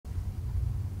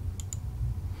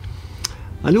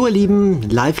Hallo ihr Lieben,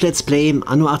 Live-Let's Play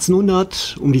Anno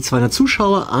 1800, um die 200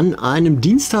 Zuschauer an einem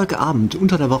Dienstagabend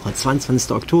unter der Woche, 22.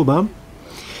 Oktober.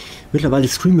 Mittlerweile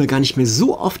streamen wir gar nicht mehr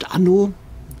so oft Anno.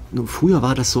 Nur früher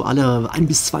war das so alle 1-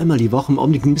 bis 2-mal die Woche, im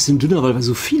Augenblick ein bisschen dünner, weil wir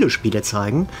so viele Spiele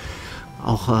zeigen.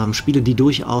 Auch Spiele, die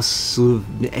durchaus so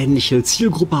eine ähnliche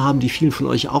Zielgruppe haben, die vielen von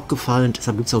euch auch gefallen.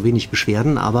 Deshalb gibt es auch wenig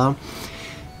Beschwerden, aber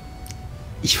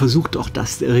ich versuche doch,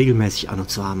 das regelmäßig Anno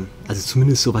zu haben. Also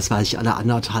zumindest so, was weiß ich, alle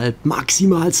 1,5,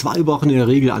 maximal 2 Wochen, in der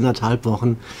Regel 1,5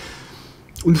 Wochen.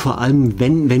 Und vor allem,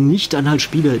 wenn nicht, dann halt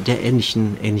Spiele der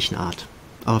ähnlichen Art.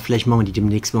 Aber vielleicht machen wir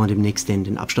demnächst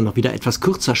den Abstand noch wieder etwas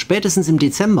kürzer, spätestens im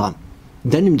Dezember.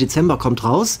 Denn im Dezember kommt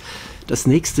raus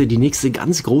die nächste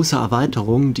ganz große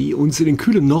Erweiterung, die uns in den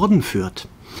kühlen Norden führt.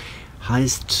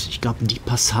 Heißt, ich glaube, die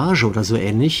Passage oder so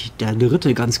ähnlich, der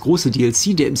dritte ganz große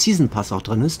DLC, der im Season Pass auch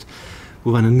drin ist,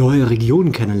 wo wir eine neue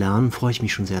Region kennenlernen, freue ich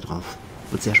mich schon sehr drauf.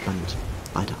 Wird sehr spannend.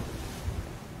 Weiter.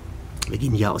 Wir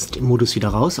gehen hier aus dem Modus wieder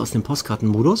raus, aus dem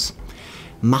Postkartenmodus.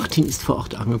 Martin ist vor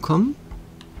Ort angekommen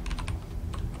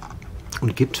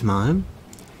und gibt mal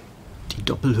die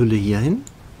Doppelhülle hier hin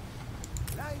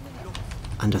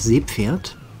an das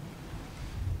Seepferd.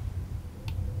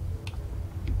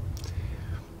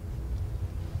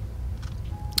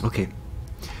 Okay.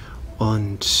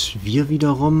 Und wir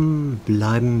wiederum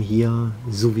bleiben hier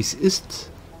so wie es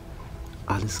ist.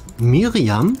 Alles.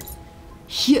 Miriam.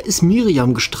 Hier ist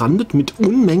Miriam gestrandet mit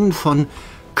Unmengen von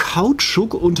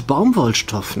Kautschuk und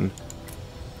Baumwollstoffen.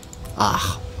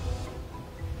 Ach.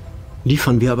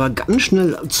 Liefern wir aber ganz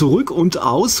schnell zurück und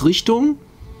aus Richtung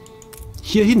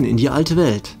hierhin in die alte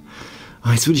Welt.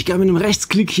 Jetzt würde ich gerne mit einem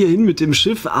Rechtsklick hier hin mit dem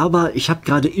Schiff, aber ich habe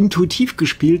gerade intuitiv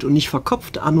gespielt und nicht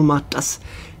verkopft. Anno macht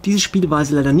diese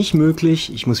Spielweise leider nicht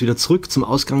möglich. Ich muss wieder zurück zum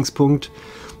Ausgangspunkt.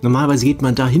 Normalerweise geht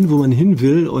man dahin, wo man hin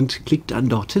will und klickt dann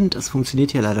dorthin. Das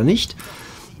funktioniert hier leider nicht.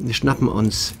 Wir schnappen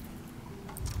uns...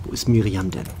 Wo ist Miriam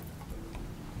denn?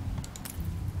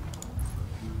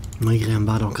 Miriam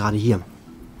war doch gerade hier.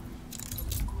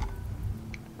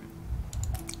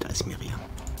 Da ist Miriam.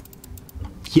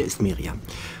 Hier ist Miriam.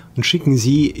 Und schicken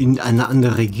sie in eine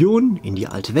andere Region, in die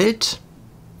alte Welt.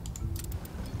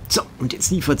 So, und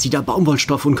jetzt liefert sie da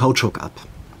Baumwollstoff und Kautschuk ab.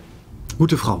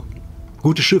 Gute Frau.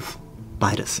 Gutes Schiff.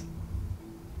 Beides.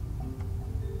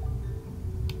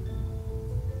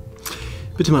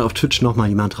 Bitte mal auf Twitch nochmal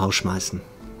jemand rausschmeißen.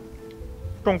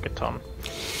 Schon getan.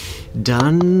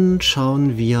 Dann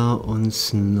schauen wir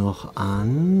uns noch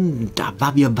an.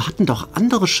 Wir hatten doch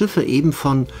andere Schiffe eben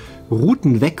von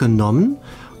Routen weggenommen.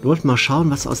 Wir wollten mal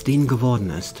schauen, was aus denen geworden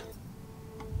ist.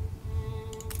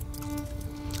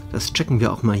 Das checken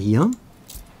wir auch mal hier.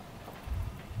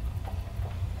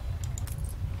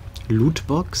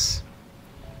 Lootbox.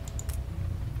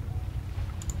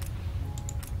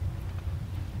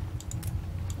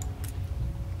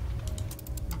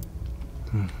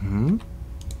 Mhm.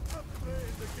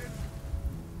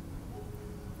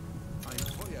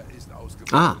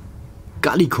 Ah,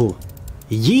 Gallico.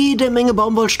 Jede Menge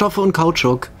Baumwollstoffe und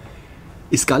Kautschuk.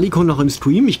 Ist Gallico noch im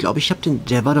Stream? Ich glaube,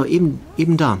 der war doch eben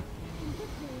da.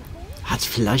 Hat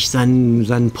vielleicht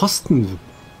seinen Posten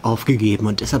aufgegeben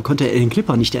und deshalb konnte er den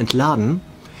Clipper nicht entladen.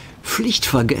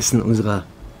 Pflichtvergessen unserer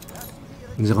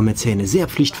Mäzene. Sehr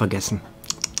pflichtvergessen.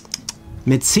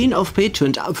 Mäzen auf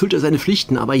Patreon erfüllt er seine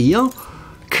Pflichten, aber hier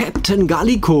Captain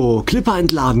Gallico. Clipper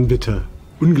entladen bitte.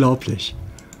 Unglaublich.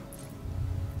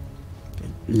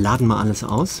 Wir laden mal alles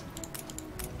aus.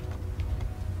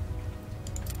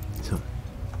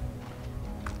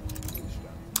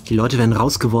 Die Leute werden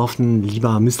rausgeworfen,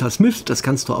 lieber Mr. Smith, das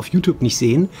kannst du auf YouTube nicht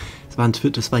sehen.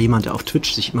 Das war jemand, der auf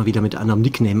Twitch sich immer wieder mit anderem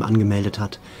Nickname angemeldet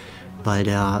hat. Weil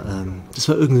das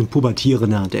war irgendein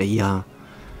Pubertierender, der hier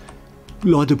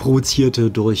Leute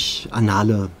provozierte durch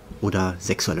anale oder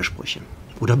sexuelle Sprüche.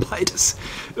 Oder beides.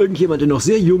 Irgendjemand, der noch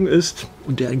sehr jung ist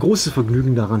und der ein großes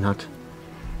Vergnügen daran hat,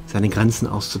 seine Grenzen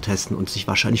auszutesten und sich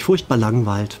wahrscheinlich furchtbar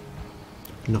langweilt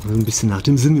und noch ein bisschen nach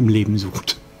dem Sinn im Leben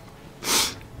sucht.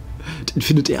 Den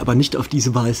findet er aber nicht auf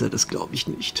diese Weise, das glaube ich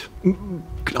nicht.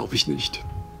 Glaube ich nicht.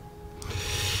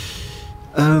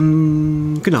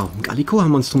 Genau, Gallico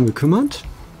haben wir uns drum gekümmert.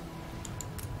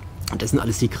 Das sind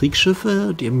alles die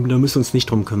Kriegsschiffe, da müssen wir uns nicht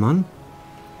drum kümmern.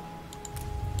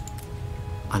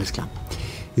 Alles klar.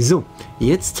 So,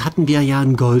 jetzt hatten wir ja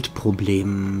ein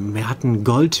Goldproblem. Wir hatten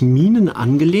Goldminen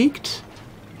angelegt.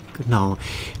 Genau.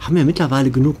 Haben wir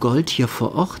mittlerweile genug Gold hier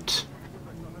vor Ort?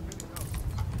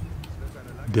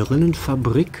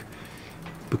 Brillenfabrik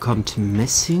bekommt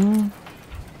Messing.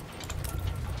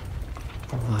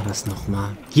 Wo war das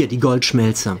nochmal? Hier, die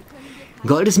Goldschmelze.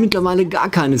 Gold ist mittlerweile gar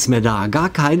keines mehr da. Gar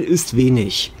kein ist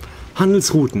wenig.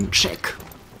 Handelsrouten, check.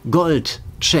 Gold,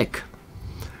 check.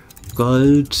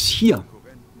 Gold hier.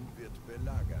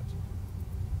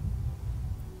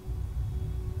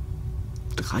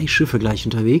 Drei Schiffe gleich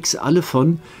unterwegs, alle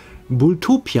von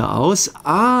Bultopia aus.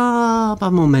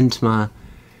 Aber Moment mal.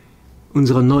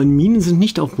 Unsere neuen Minen sind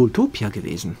nicht auf Bultopia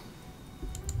gewesen.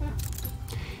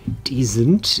 Die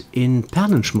sind in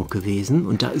Perlenschmuck gewesen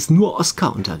und da ist nur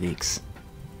Oscar unterwegs.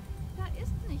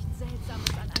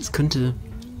 Das könnte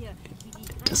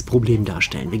das Problem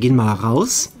darstellen. Wir gehen mal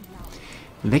raus,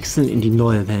 wechseln in die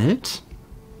neue Welt.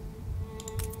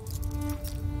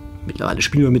 Mittlerweile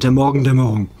spielen wir mit der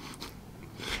Morgendämmerung.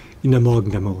 In der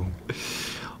Morgendämmerung.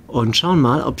 Und schauen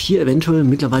mal, ob hier eventuell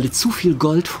mittlerweile zu viel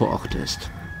Gold vor Ort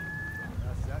ist.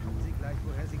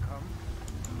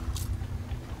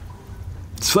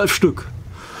 12 Stück.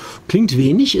 Klingt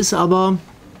wenig, ist aber...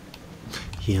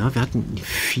 Ja, wir hatten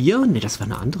 4. Ne, das war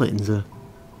eine andere Insel.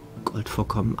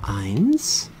 Goldvorkommen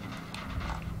 1.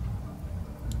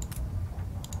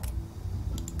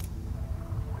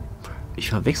 Ich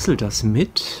verwechsel das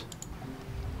mit...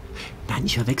 Nein,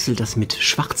 ich verwechsel das mit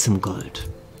schwarzem Gold.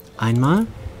 Einmal,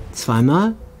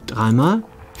 zweimal, dreimal,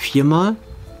 viermal.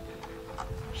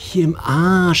 Hier im...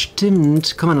 Ah,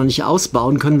 stimmt. Kann man noch nicht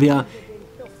ausbauen. Können wir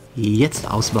jetzt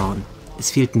ausbauen.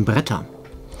 Es fehlten Bretter.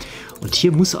 Und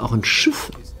hier muss auch ein Schiff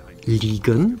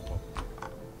liegen,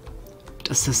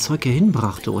 das das Zeug hier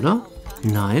hinbrachte, oder?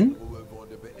 Nein?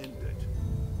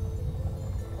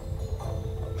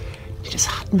 Nee,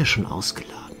 das hatten wir schon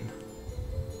ausgeladen.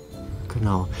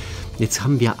 Genau. Jetzt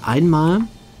haben wir einmal...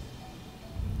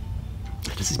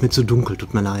 Das ist mir zu dunkel,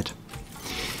 tut mir leid.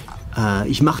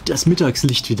 Ich mache das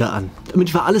Mittagslicht wieder an,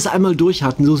 damit wir alles einmal durch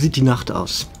hatten. So sieht die Nacht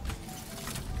aus.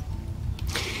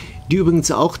 Die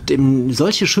übrigens auch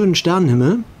solche schönen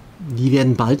Sternenhimmel, die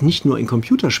werden bald nicht nur in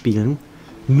Computerspielen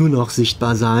nur noch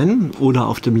sichtbar sein oder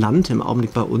auf dem Land, im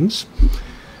Augenblick bei uns.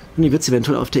 Und die wird es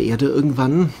eventuell auf der Erde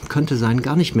irgendwann, könnte sein,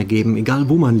 gar nicht mehr geben, egal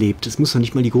wo man lebt. Es muss doch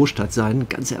nicht mal die Großstadt sein,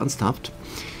 ganz ernsthaft.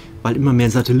 Weil immer mehr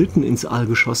Satelliten ins All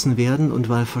geschossen werden und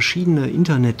weil verschiedene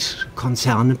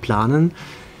Internetkonzerne planen,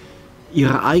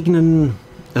 ihre eigenen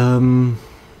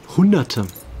Hunderte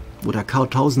oder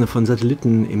Tausende von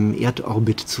Satelliten im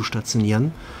Erdorbit zu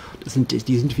stationieren.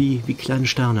 Die sind wie kleine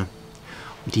Sterne.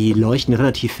 Die leuchten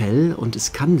relativ hell und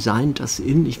es kann sein, dass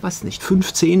in, ich weiß nicht,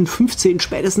 15,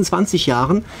 spätestens 20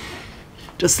 Jahren,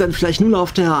 dass dann vielleicht nur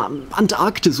auf der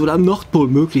Antarktis oder am Nordpol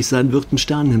möglich sein wird, einen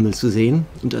Sternenhimmel zu sehen.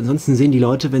 Und ansonsten sehen die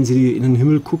Leute, wenn sie in den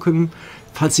Himmel gucken,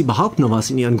 falls sie überhaupt noch was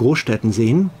in ihren Großstädten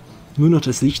sehen, nur noch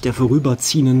das Licht der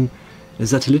vorüberziehenden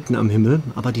Satelliten am Himmel,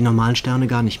 aber die normalen Sterne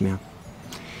gar nicht mehr.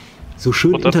 So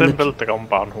schön oder Internet. den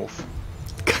Weltraumbahnhof.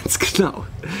 Ganz genau.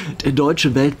 Der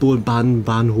deutsche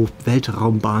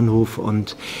Weltraumbahnhof.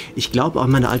 Und ich glaube auch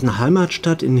meine alten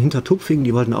Heimatstadt in Hintertupfingen,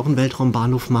 die wollten auch einen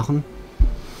Weltraumbahnhof machen.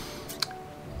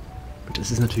 Und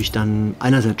das ist natürlich dann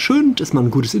einerseits schön, dass man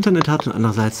ein gutes Internet hat und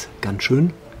andererseits ganz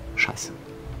schön scheiße.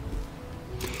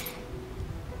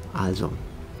 Also,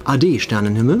 AD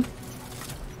Sternenhimmel.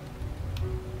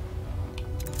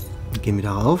 Gehen wir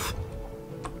darauf.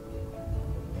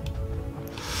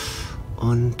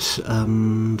 Und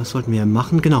was wollten wir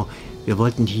machen? Genau, wir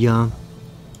wollten hier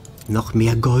noch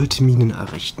mehr Goldminen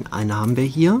errichten. Eine haben wir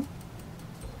hier.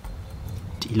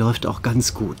 Die läuft auch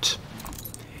ganz gut.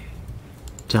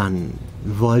 Dann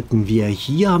wollten wir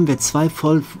hier, haben wir 2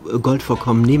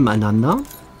 Goldvorkommen nebeneinander.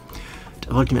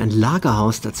 Da wollten wir ein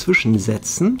Lagerhaus dazwischen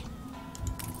setzen.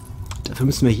 Dafür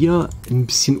müssen wir hier ein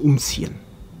bisschen umziehen.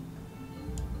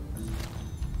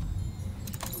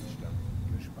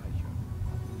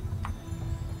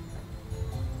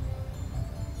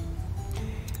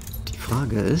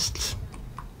 Frage ist,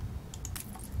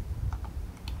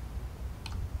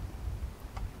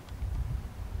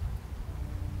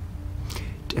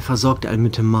 der versorgt einen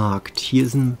mit dem Markt. Hier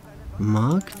ist ein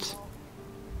Markt,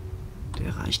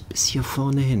 der reicht bis hier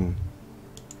vorne hin.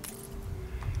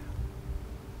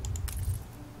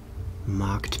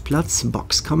 Marktplatz,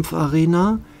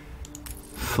 Boxkampfarena,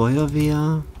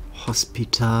 Feuerwehr,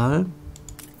 Hospital,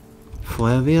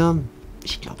 Feuerwehr.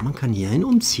 Ich glaube, man kann hierhin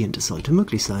umziehen. Das sollte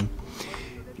möglich sein.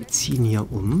 Wir ziehen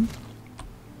hier um.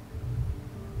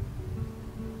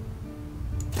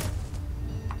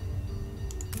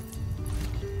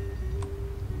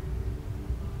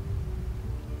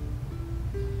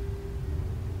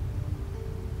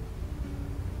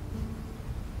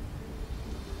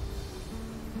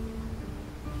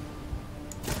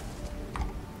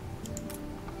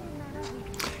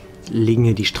 Legen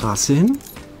hier die Straße hin.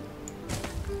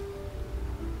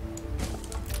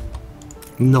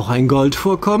 Noch ein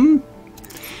Goldvorkommen,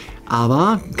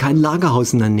 aber kein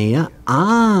Lagerhaus in der Nähe.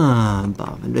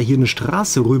 Aber wenn wir hier eine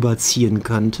Straße rüberziehen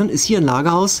könnten, ist hier ein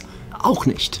Lagerhaus auch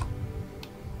nicht.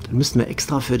 Dann müssten wir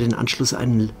extra für den Anschluss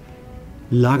ein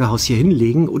Lagerhaus hier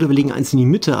hinlegen. Oder wir legen eins in die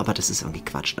Mitte, aber das ist irgendwie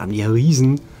Quatsch. Da haben die ja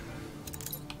riesen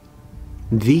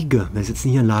Wege. Wir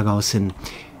setzen hier ein Lagerhaus hin.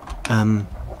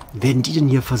 Werden die denn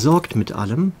hier versorgt mit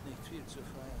allem?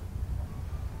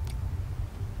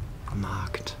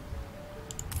 Markt.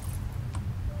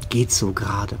 Geht so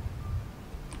gerade.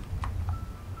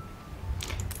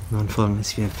 Und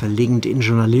folgendes, wir verlegen den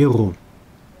Giornalero.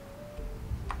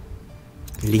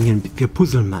 Wir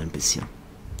puzzeln mal ein bisschen.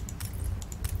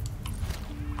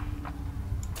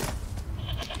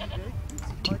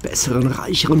 Die besseren,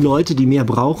 reicheren Leute, die mehr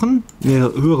brauchen,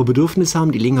 mehr höhere Bedürfnisse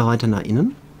haben, die legen wir weiter nach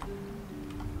innen.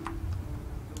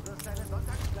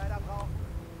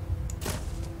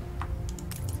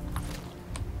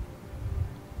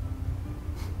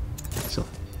 So.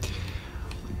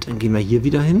 Und dann gehen wir hier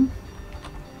wieder hin.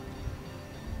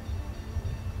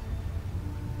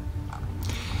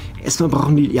 Erstmal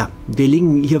brauchen die, ja, wir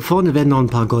legen hier vorne, werden noch ein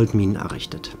paar Goldminen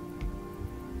errichtet.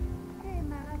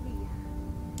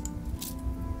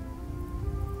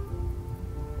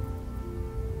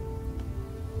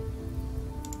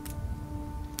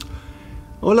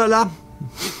 Oh la la,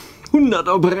 100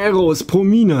 Obreros pro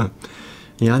Mine.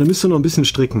 Ja, da müsst ihr noch ein bisschen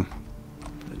stricken.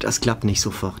 Das klappt nicht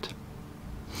sofort.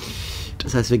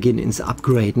 Das heißt, wir gehen ins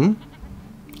Upgraden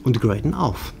und graden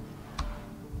auf.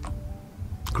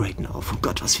 Graden auf. Oh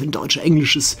Gott, was für ein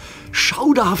deutsch-englisches,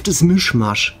 schauderhaftes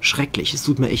Mischmasch. Schrecklich, es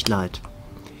tut mir echt leid.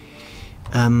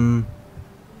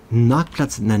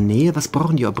 Marktplatz in der Nähe. Was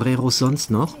brauchen die Obreros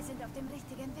sonst noch?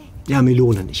 Ja,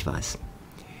 Melonen, ich weiß.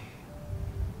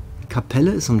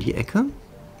 Kapelle ist um die Ecke.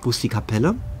 Wo ist die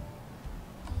Kapelle?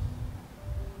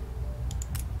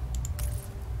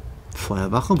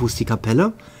 Feuerwache, wo ist die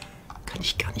Kapelle? Kann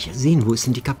ich gar nicht sehen. Wo ist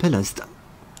denn die Kapelle? Ist da.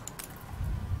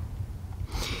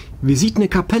 Wie sieht eine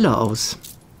Kapelle aus?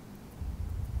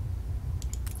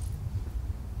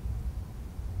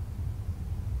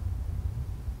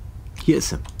 Hier ist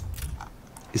sie.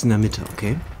 Ist in der Mitte,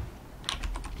 okay.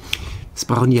 Was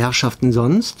brauchen die Herrschaften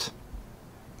sonst?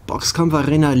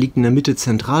 Boxkampfarena liegt in der Mitte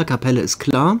zentral. Kapelle ist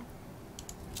klar.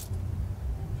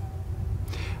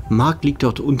 Markt liegt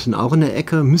dort unten auch in der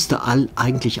Ecke. Müsste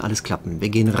eigentlich alles klappen. Wir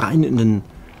gehen rein in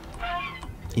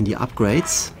die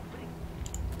Upgrades.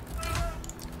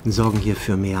 Und sorgen hier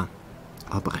für mehr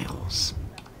Obreros.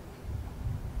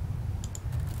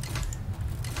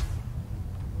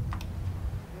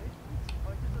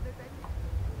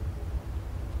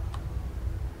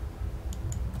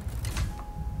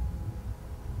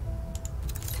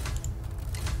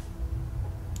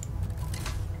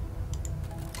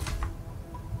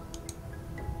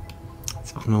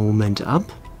 Jetzt machen wir einen Moment ab,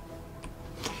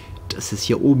 dass es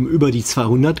hier oben über die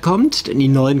 200 kommt, denn die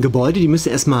neuen Gebäude, die müssen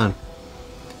erstmal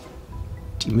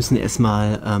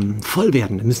voll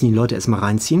werden. Da müssen die Leute erstmal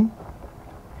reinziehen.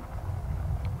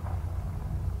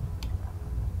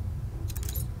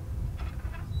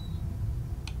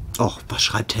 Och, was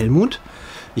schreibt Helmut?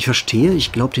 Ich verstehe,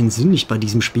 ich glaube den Sinn nicht bei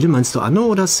diesem Spiel. Meinst du Anno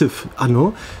oder Civ?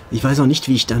 Anno? Ich weiß auch nicht,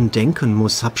 wie ich dann denken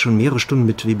muss. Hab schon mehrere Stunden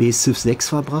mit WB Civ 6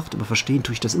 verbracht, aber verstehen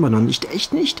tue ich das immer noch nicht.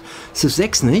 Echt nicht? Civ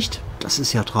 6 nicht? Das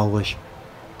ist ja traurig.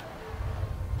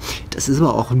 Das ist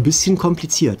aber auch ein bisschen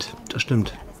kompliziert. Das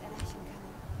stimmt.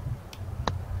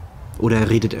 Oder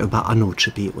redet er über Anno,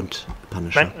 Chippy und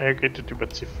Punisher? Nein, er redet über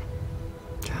Civ.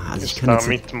 Ja, also ich Ist kann da jetzt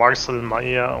mit Marcel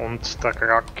Meyer und der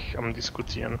Grack am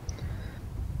Diskutieren.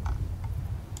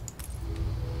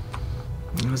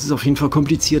 Das ist auf jeden Fall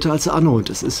komplizierter als Anno,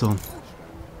 das ist so.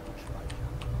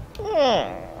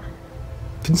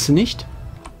 Findest du nicht?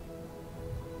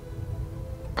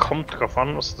 Kommt drauf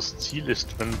an, was das Ziel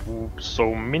ist. Wenn du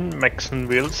so min-maxen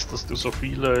willst, dass du so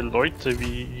viele Leute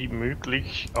wie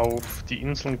möglich auf die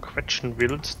Inseln quetschen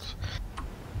willst,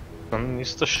 dann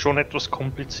ist das schon etwas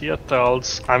komplizierter,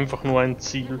 als einfach nur ein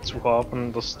Ziel zu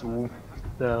haben, dass du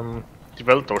die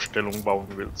Weltausstellung bauen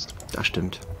willst. Das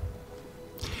stimmt.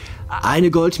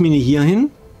 Eine Goldmine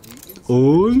hierhin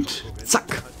und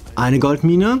zack, eine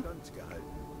Goldmine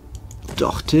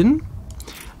dorthin,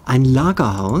 ein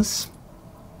Lagerhaus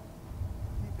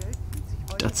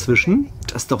dazwischen,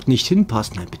 das dort nicht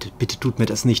hinpasst. Nein, bitte, bitte tut mir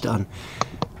das nicht an.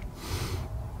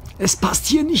 Es passt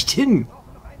hier nicht hin.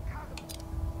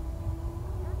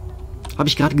 Habe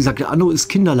ich gerade gesagt, Anno ist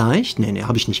kinderleicht? Nee, nee,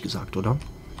 habe ich nicht gesagt, oder?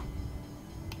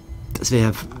 Das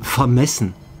wäre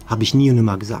vermessen. Habe ich nie und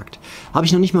nimmer gesagt. Habe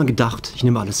ich noch nicht mal gedacht. Ich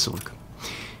nehme alles zurück.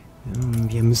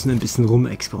 Wir müssen ein bisschen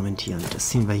rumexperimentieren. Das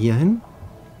ziehen wir hier hin.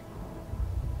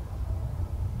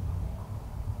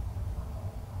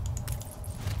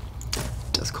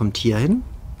 Das kommt hier hin.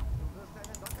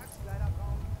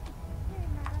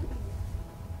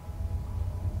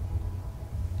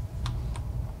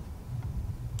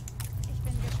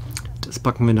 Das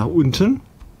packen wir nach unten.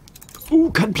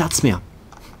 Kein Platz mehr.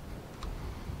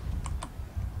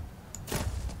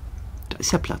 Da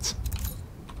ist ja Platz.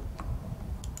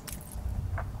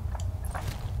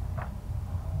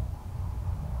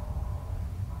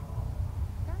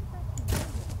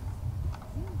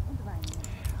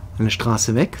 Eine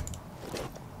Straße weg.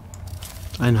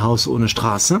 Ein Haus ohne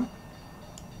Straße.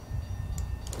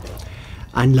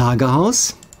 Ein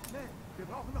Lagerhaus.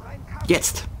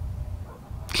 Jetzt.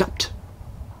 Klappt.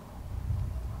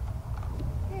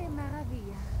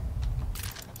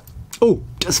 Oh,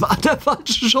 das war der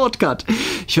falsche Shortcut.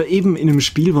 Ich war eben in einem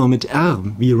Spiel, wo man mit R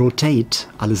wie Rotate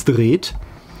alles dreht.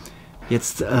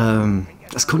 Jetzt,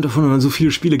 das kommt davon, wenn man so viele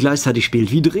Spiele gleichzeitig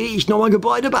spielt. Wie drehe ich nochmal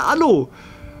Gebäude bei Anno?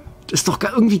 Das ist doch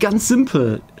irgendwie ganz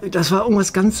simpel. Das war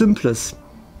irgendwas ganz Simples.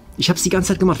 Ich habe es die ganze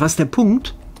Zeit gemacht. Was ist der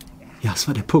Punkt? Ja, es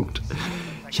war der Punkt.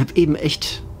 Ich habe eben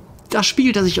echt das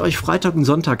Spiel, das ich euch Freitag und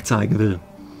Sonntag zeigen will.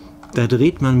 Da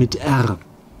dreht man mit R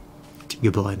die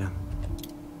Gebäude.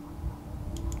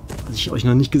 Was ich euch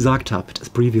noch nicht gesagt habe, das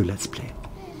Preview Let's Play.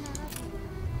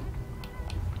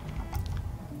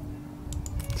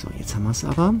 So, jetzt haben wir es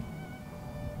aber.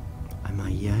 Einmal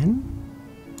hier hin.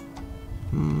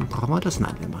 Brauchen wir das?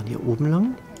 Nein, wir machen hier oben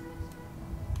lang.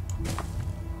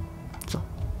 So,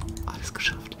 alles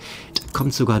geschafft. Da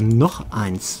kommt sogar noch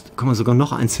eins. Da kann man sogar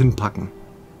noch eins hinpacken.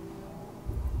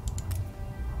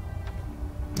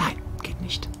 Nein, geht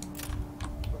nicht.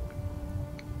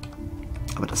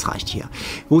 Aber das reicht hier.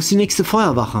 Wo ist die nächste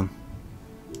Feuerwache?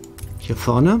 Hier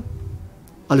vorne.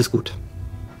 Alles gut.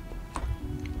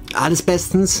 Alles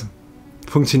bestens.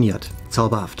 Funktioniert.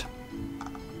 Zauberhaft.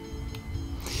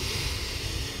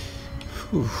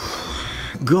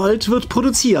 Gold wird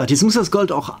produziert. Jetzt muss das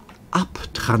Gold auch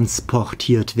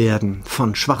abtransportiert werden.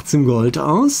 Von schwarzem Gold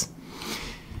aus.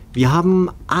 Wir haben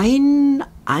ein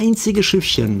einziges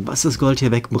Schiffchen, was das Gold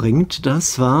hier wegbringt.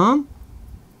 Das war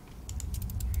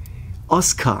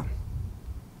Oscar.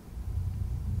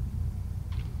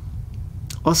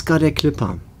 Oscar der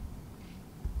Clipper.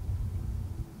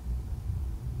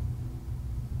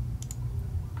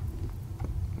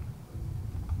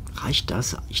 Reicht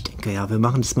das? Ich denke ja, wir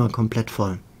machen das mal komplett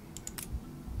voll.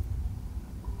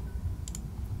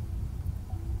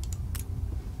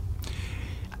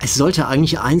 Es sollte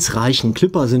eigentlich eins reichen.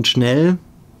 Clipper sind schnell.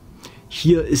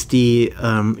 Hier ist die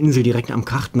Insel direkt am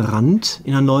Kartenrand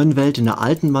in der neuen Welt. In der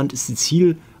alten Wand ist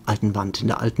die in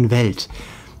der alten Welt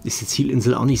ist die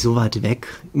Zielinsel auch nicht so weit weg.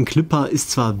 Ein Clipper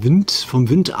ist zwar vom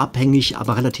Wind abhängig,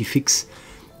 aber relativ fix.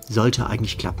 Sollte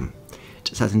eigentlich klappen.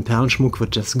 Das heißt, in Perlenschmuck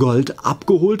wird das Gold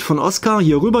abgeholt von Oscar,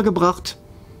 hier rübergebracht.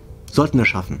 Sollten wir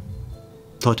schaffen.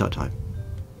 Toi, toi, toi.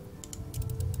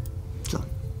 So.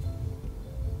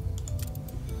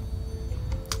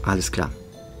 Alles klar.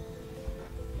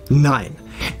 Nein.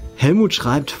 Helmut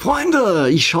schreibt,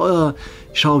 Freunde, ich schaue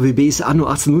WBs Anno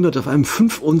 1800 auf einem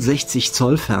 65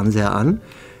 Zoll Fernseher an.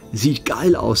 Sieht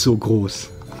geil aus, so groß.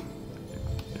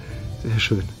 Sehr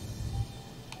schön.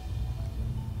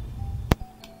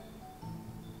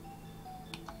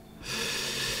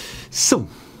 So.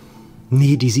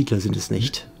 Nee, die Siedler sind es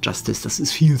nicht. Justice, das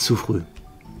ist viel zu früh.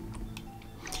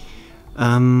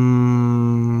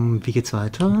 Wie geht's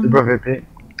weiter? Über WP.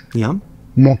 Ja.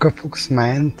 Mockerfuchs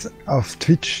meint auf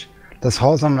Twitch, das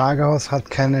Haus am Lagerhaus hat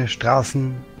keine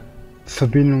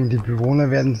Straßenverbindung. Die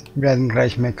Bewohner werden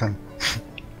gleich meckern.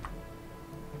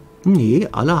 Nee,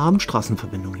 alle haben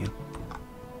Straßenverbindung hier.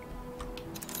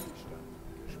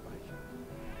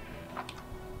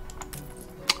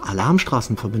 Alle haben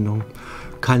Straßenverbindung.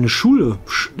 Keine Schule.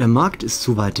 Der Markt ist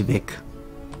zu weit weg.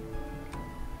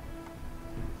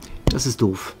 Das ist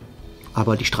doof.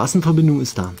 Aber die Straßenverbindung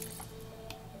ist da.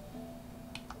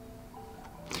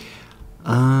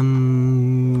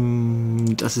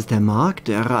 Das ist der Markt.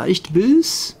 Der reicht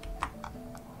bis...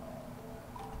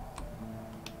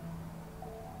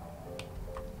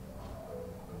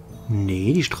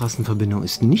 Nee, die Straßenverbindung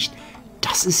ist nicht...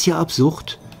 Das ist ja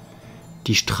absurd.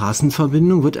 Die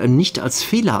Straßenverbindung wird einem nicht als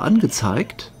Fehler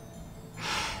angezeigt.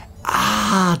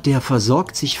 Ah, der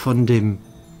versorgt sich von dem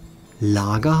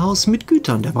Lagerhaus mit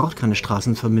Gütern. Der braucht keine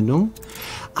Straßenverbindung.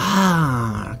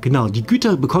 Ah, genau. Die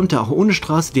Güter bekommt er auch ohne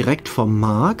Straße direkt vom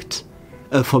Markt,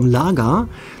 vom Lager.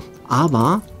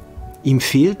 Aber ihm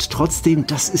fehlt trotzdem,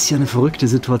 das ist ja eine verrückte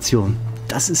Situation.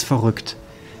 Das ist verrückt.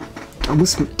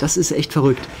 Das ist echt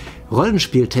verrückt.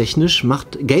 Rollenspieltechnisch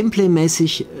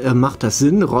Gameplay-mäßig macht das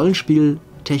Sinn,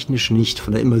 Rollenspieltechnisch nicht,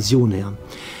 von der Immersion her.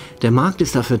 Der Markt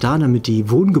ist dafür da, damit die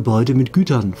Wohngebäude mit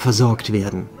Gütern versorgt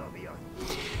werden.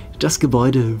 Das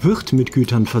Gebäude wird mit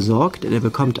Gütern versorgt, er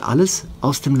bekommt alles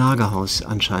aus dem Lagerhaus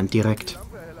anscheinend direkt.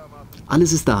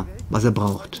 Alles ist da, was er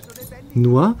braucht.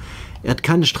 Nur, Er hat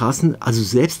keine Straßen, also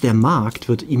selbst der Markt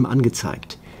wird ihm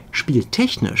angezeigt.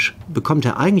 Spieltechnisch bekommt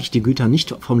er eigentlich die Güter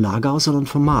nicht vom Lagerhaus, sondern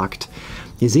vom Markt.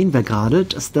 Hier sehen wir gerade,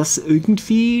 dass das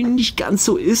irgendwie nicht ganz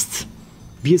so ist,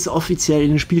 wie es offiziell in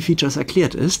den Spielfeatures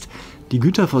erklärt ist. Die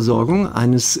Güterversorgung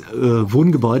eines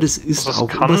Wohngebäudes ist Also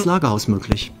auch über das Lagerhaus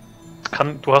möglich.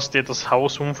 Du hast dir das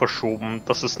Haus umverschoben,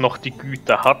 dass es noch die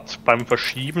Güter hat beim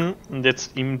Verschieben und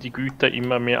jetzt ihm die Güter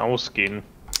immer mehr ausgehen.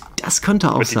 Das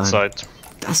könnte auch Für die sein. Zeit.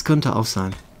 Das könnte auch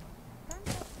sein.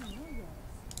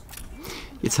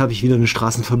 Jetzt habe ich wieder eine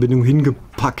Straßenverbindung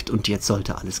hingepackt und jetzt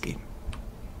sollte alles gehen.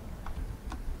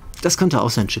 Das könnte auch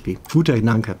sein, Chippy. Guter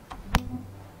Gedanke.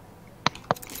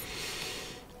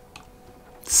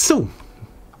 So,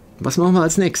 was machen wir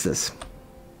als nächstes?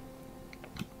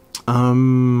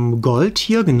 Gold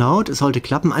hier, genau, das sollte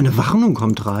klappen. Eine Warnung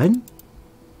kommt rein.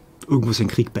 Irgendwo ist ein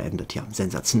Krieg beendet, ja,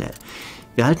 sensationell.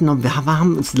 Wir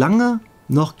haben uns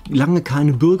noch lange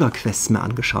keine Bürgerquests mehr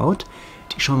angeschaut.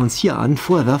 Die schauen wir uns hier an.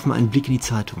 Vorher werfen wir einen Blick in die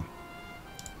Zeitung.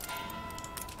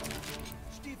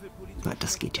 Na,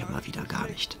 das geht ja mal wieder gar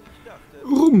nicht.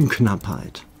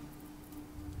 Rumknappheit.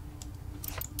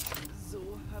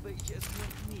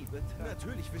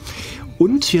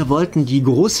 Und wir wollten die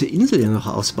große Insel ja noch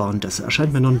ausbauen. Das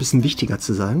erscheint mir noch ein bisschen wichtiger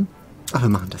zu sein. Ach, wir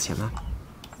machen das ja mal.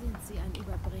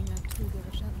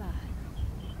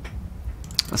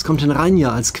 Was kommt denn rein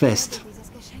hier als Quest?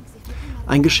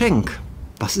 Ein Geschenk.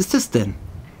 Was ist es denn?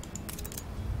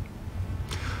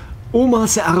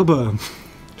 Omas Erbe.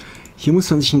 Hier muss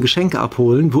man sich ein Geschenk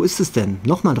abholen. Wo ist es denn?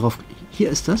 Nochmal drauf. Hier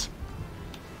ist das.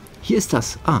 Hier ist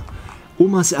das. Ah,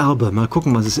 Omas Erbe. Mal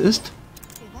gucken, was es ist.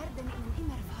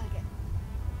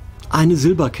 Eine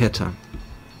Silberkette.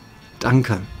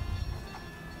 Danke.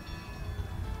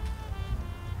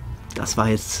 Das war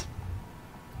jetzt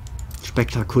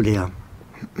spektakulär.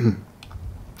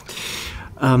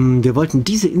 Wir wollten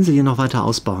diese Insel hier noch weiter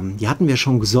ausbauen. Hier hatten wir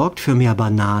schon gesorgt für mehr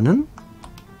Bananen.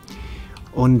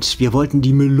 Und wir wollten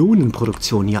die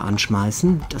Melonenproduktion hier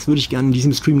anschmeißen. Das würde ich gerne in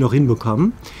diesem Stream noch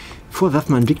hinbekommen. Vorher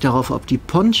werfen wir einen Blick darauf, ob die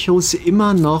Ponchos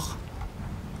immer noch...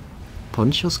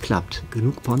 Ponchos klappt.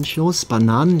 Genug Ponchos.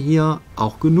 Bananen hier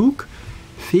auch genug.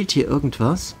 Fehlt hier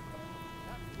irgendwas?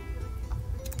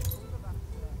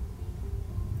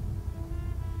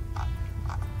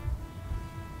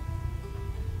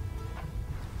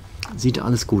 Sieht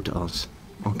alles gut aus.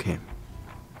 Okay.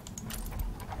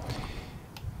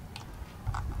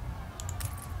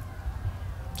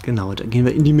 Genau, dann gehen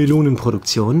wir in die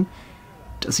Melonenproduktion.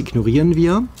 Das ignorieren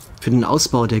wir. Für den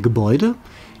Ausbau der Gebäude,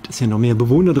 dass hier noch mehr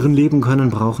Bewohner drin leben können,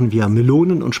 brauchen wir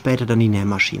Melonen und später dann die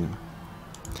Nähmaschinen.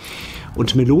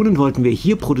 Und Melonen wollten wir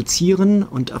hier produzieren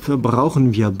und dafür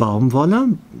brauchen wir Baumwolle.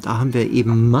 Da haben wir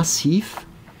eben massiv...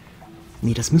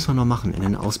 Nee, das müssen wir noch machen in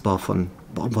den Ausbau von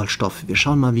Baumwollstoff. Wir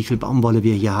schauen mal, wie viel Baumwolle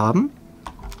wir hier haben.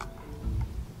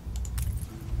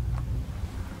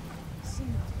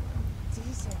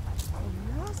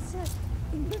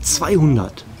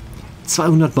 200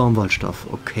 Baumwollstoff,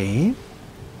 okay.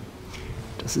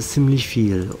 Das ist ziemlich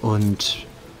viel und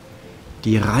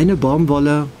die reine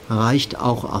Baumwolle reicht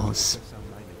auch aus.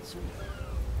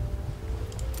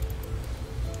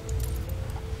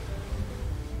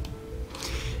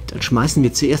 Dann schmeißen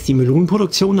wir zuerst die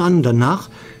Melonenproduktion an und danach,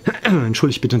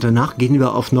 entschuldigt bitte, danach gehen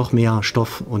wir auf noch mehr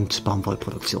Stoff- und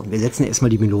Baumwollproduktion. Wir setzen erstmal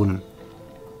die Melonen.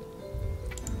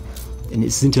 Denn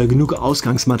es sind ja genug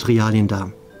Ausgangsmaterialien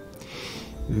da.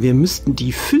 Wir müssten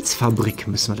die Filzfabrik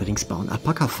müssen wir allerdings bauen.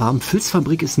 Alpaka Farm,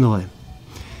 Filzfabrik ist neu.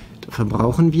 Dafür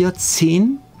brauchen wir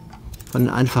 10 von den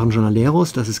einfachen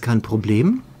Jornaleros, das ist kein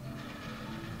Problem.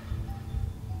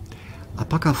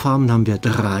 Alpaka Farmen haben wir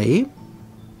 3.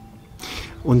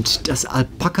 Und das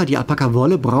Alpaka, die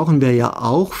Alpaka-Wolle brauchen wir ja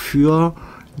auch für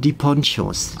die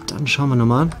Ponchos. Dann schauen wir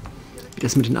nochmal, wie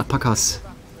das mit den Alpakas.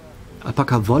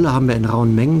 Alpaka-Wolle haben wir in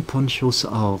rauen Mengen, Ponchos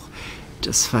auch.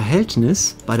 Das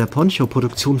Verhältnis bei der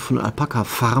Poncho-Produktion von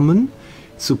Alpaka-Farmen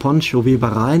zu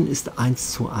Poncho-Webereien ist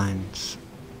 1:1.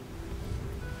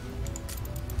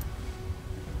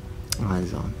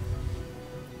 Also.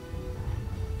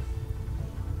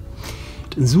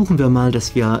 Dann suchen wir mal,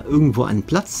 dass wir irgendwo einen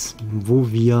Platz,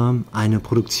 wo wir eine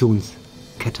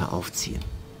Produktionskette aufziehen.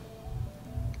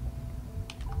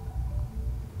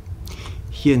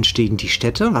 Hier entstehen die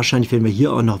Städte. Wahrscheinlich werden wir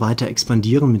hier auch noch weiter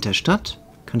expandieren mit der Stadt.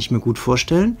 Kann ich mir gut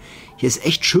vorstellen. Hier ist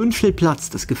echt schön viel Platz.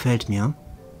 Das gefällt mir.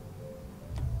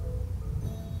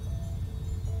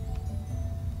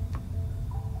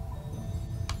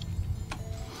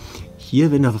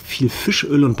 Hier werden wir viel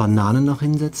Fischöl und Bananen noch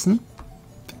hinsetzen.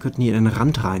 Wir könnten hier in den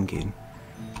Rand reingehen.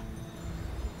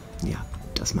 Ja,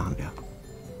 das machen wir.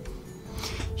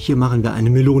 Hier machen wir eine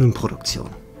Melonenproduktion.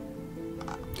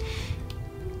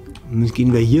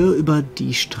 Gehen wir hier über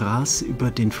die Straße,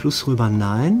 über den Fluss rüber?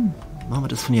 Nein. Machen wir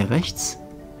das von hier rechts?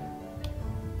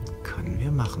 Können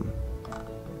wir machen.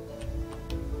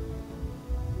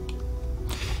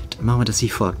 Dann machen wir das wie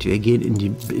folgt. Wir gehen in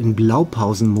den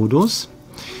Blaupausenmodus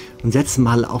und setzen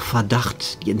mal auf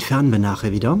Verdacht. Die entfernen wir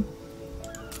nachher wieder.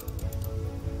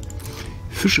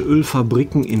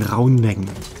 Fischölfabriken in rauen Mengen.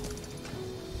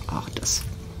 Ach, das...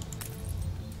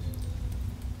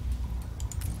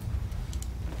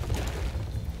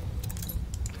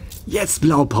 Jetzt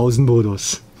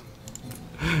Blaupausenmodus.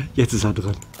 Jetzt ist er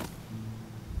drin.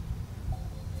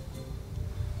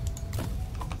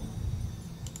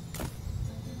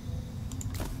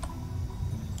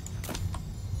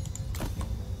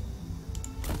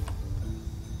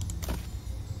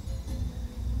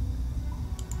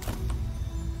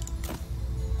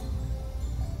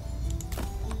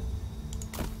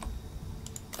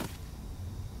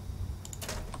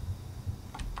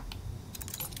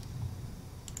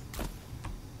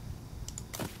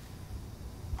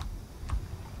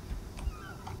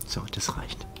 So, das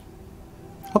reicht.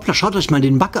 Hoppla, schaut euch mal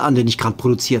den Bug an, den ich gerade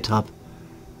produziert habe.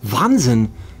 Wahnsinn!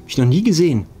 Hab ich noch nie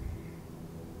gesehen.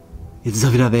 Jetzt ist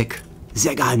er wieder weg.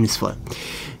 Sehr geheimnisvoll.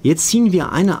 Jetzt ziehen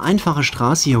wir eine einfache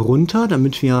Straße hier runter,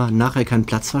 damit wir nachher keinen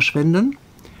Platz verschwenden.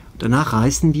 Danach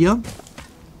reißen wir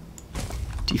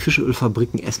die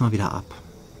Fischölfabriken erstmal wieder ab.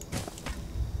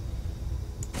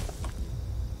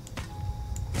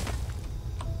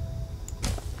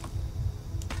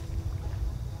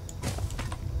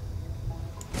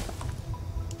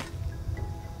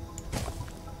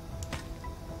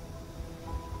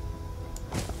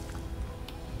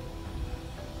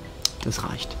 Das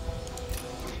reicht.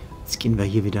 Jetzt gehen wir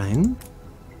hier wieder hin.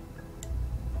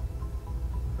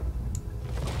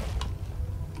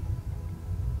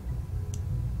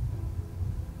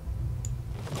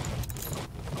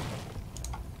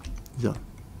 So.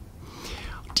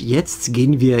 Und jetzt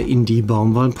gehen wir in die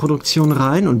Baumwollproduktion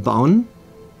rein und bauen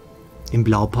im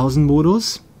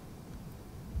Blaupausenmodus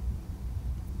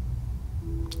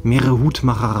mehrere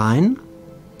Hutmachereien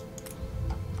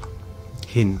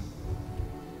hin.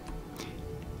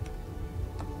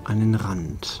 An den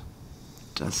Rand.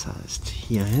 Das heißt,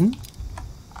 hierhin.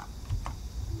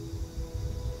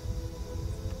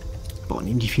 Boah,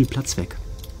 nehmen die viel Platz weg.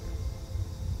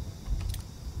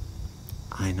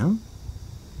 Eine.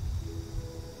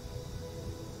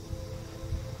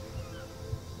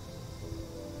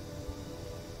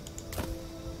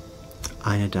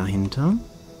 Eine dahinter.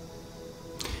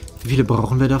 Wie viele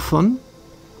brauchen wir davon?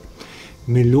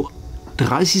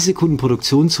 30 Sekunden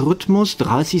Produktionsrhythmus,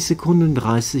 30 Sekunden,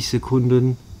 30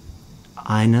 Sekunden,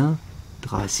 eine,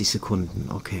 30 Sekunden,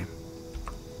 okay.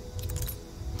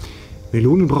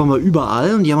 Melonen brauchen wir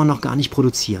überall und die haben wir noch gar nicht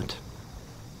produziert.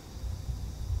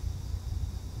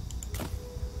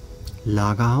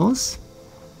 Lagerhaus.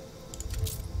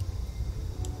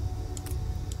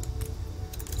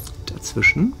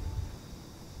 Dazwischen.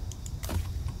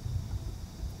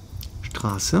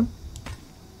 Straße.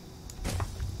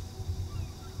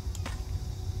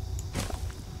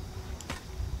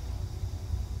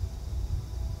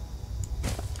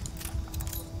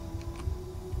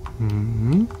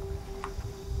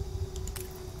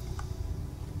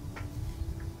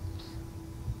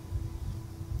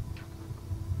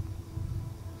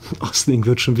 Osning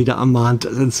wird schon wieder ermahnt,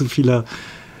 dass er zu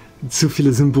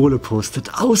viele Symbole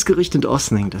postet. Ausgerechnet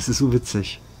Osning, das ist so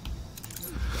witzig.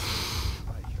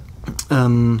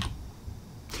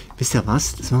 Wisst ihr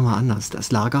was? Das machen wir anders.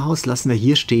 Das Lagerhaus lassen wir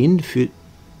hier stehen für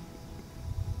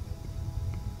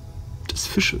das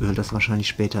Fischöl, das wahrscheinlich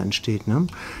später entsteht. Ne?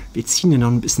 Wir ziehen ihn noch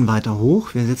ein bisschen weiter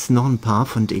hoch. Wir setzen noch ein paar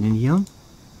von denen hier.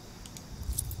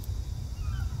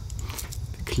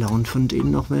 Klauen von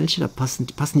denen noch welche. Da passen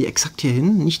die exakt hier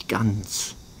hin? Nicht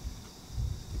ganz.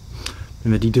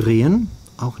 Wenn wir die drehen,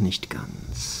 auch nicht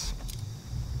ganz.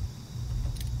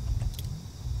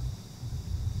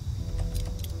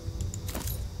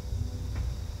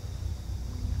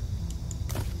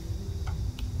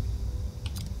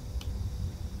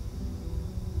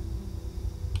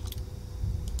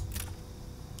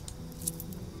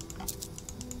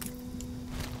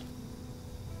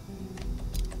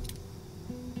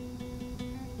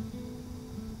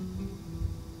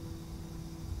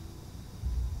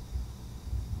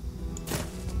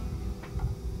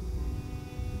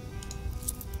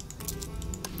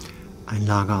 Ein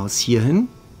Lagerhaus hierhin.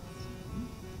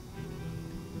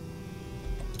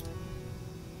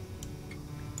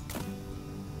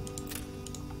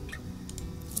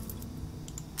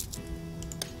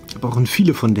 Wir brauchen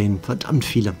viele von denen, verdammt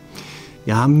viele.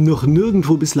 Wir haben noch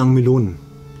nirgendwo bislang Melonen.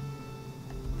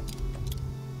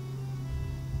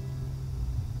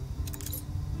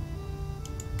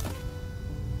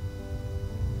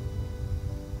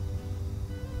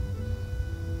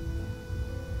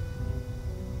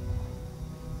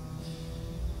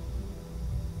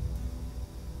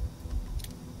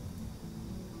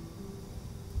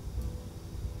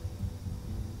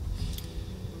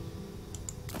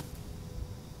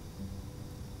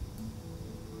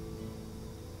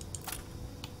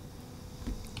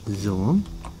 So.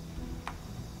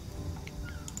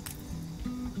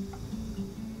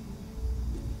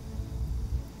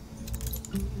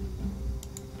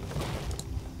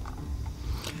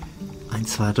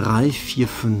 Eins, zwei, drei, vier,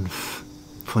 fünf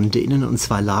von denen und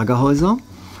 2 Lagerhäuser.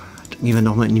 Dann gehen wir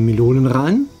nochmal in die Melonen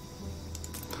rein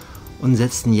und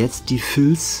setzen jetzt die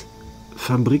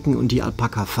Filzfabriken und die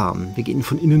Alpaka-Farmen. Wir gehen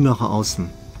von innen nach außen.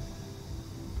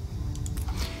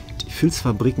 Die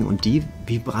Filzfabriken und die,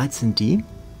 wie breit sind die?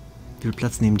 Wie viel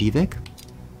Platz nehmen die weg?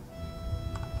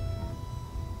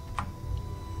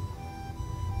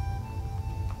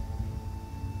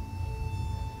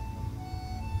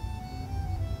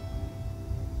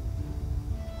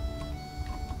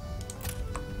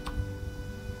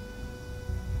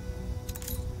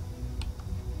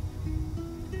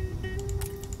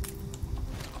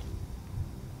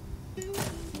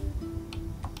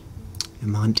 Wir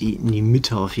machen die in die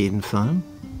Mitte auf jeden Fall.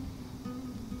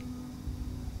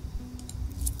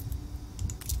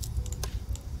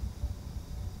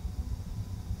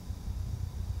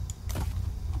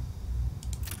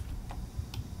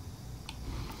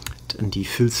 Dann die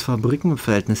Filzfabriken im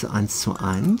Verhältnis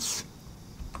 1:1.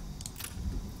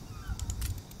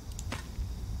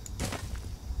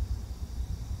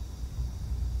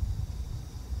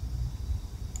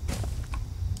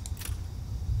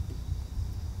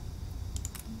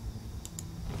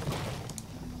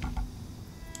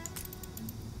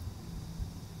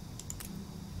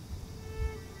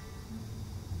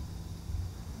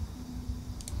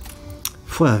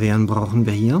 Feuerwehren brauchen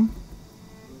wir hier.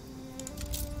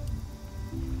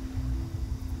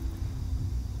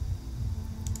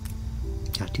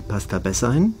 Ja, die passt da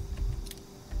besser hin.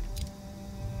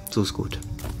 So ist gut.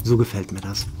 So gefällt mir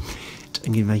das.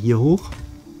 Dann gehen wir hier hoch.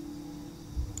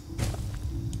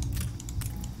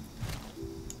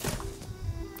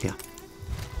 Ja.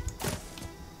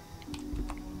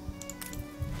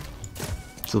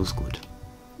 So ist gut.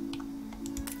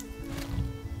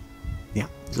 Ja,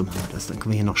 so machen wir das. Dann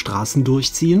können wir hier noch Straßen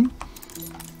durchziehen.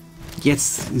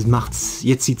 Jetzt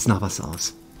sieht es nach was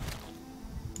aus.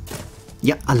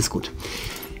 Ja, alles gut.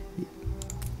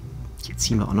 Jetzt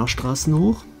ziehen wir auch noch Straßen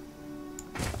hoch.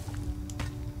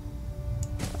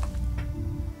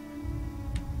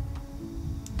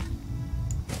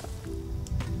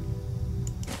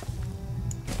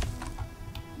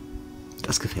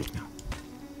 Das gefällt mir.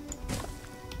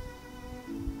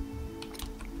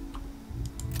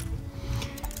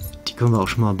 Die können wir auch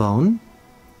schon mal bauen.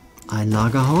 Ein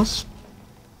Lagerhaus.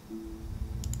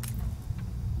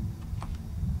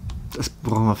 Das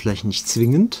brauchen wir vielleicht nicht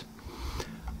zwingend.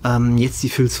 Jetzt die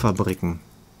Filzfabriken.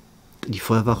 Die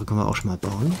Feuerwache können wir auch schon mal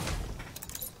bauen.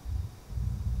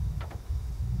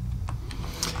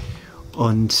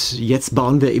 Und jetzt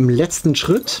bauen wir im letzten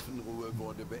Schritt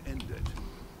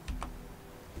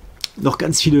noch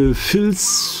ganz viele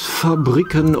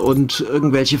Filzfabriken und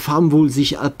irgendwelche Farmen, wo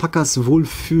sich Alpakas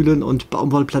wohlfühlen und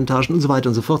Baumwollplantagen und so weiter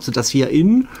und so fort, sodass wir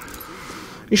in,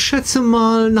 ich schätze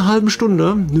mal, einer halben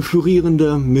Stunde eine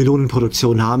florierende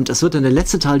Melonenproduktion haben. Das wird dann der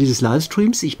letzte Teil dieses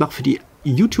Livestreams. Ich mache für die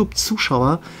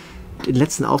YouTube-Zuschauer den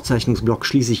letzten Aufzeichnungsblock,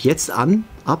 schließe ich jetzt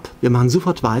ab. Wir machen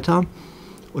sofort weiter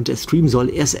und der Stream soll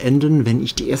erst enden, wenn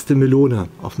ich die erste Melone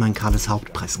auf mein kahles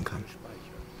Haupt pressen kann.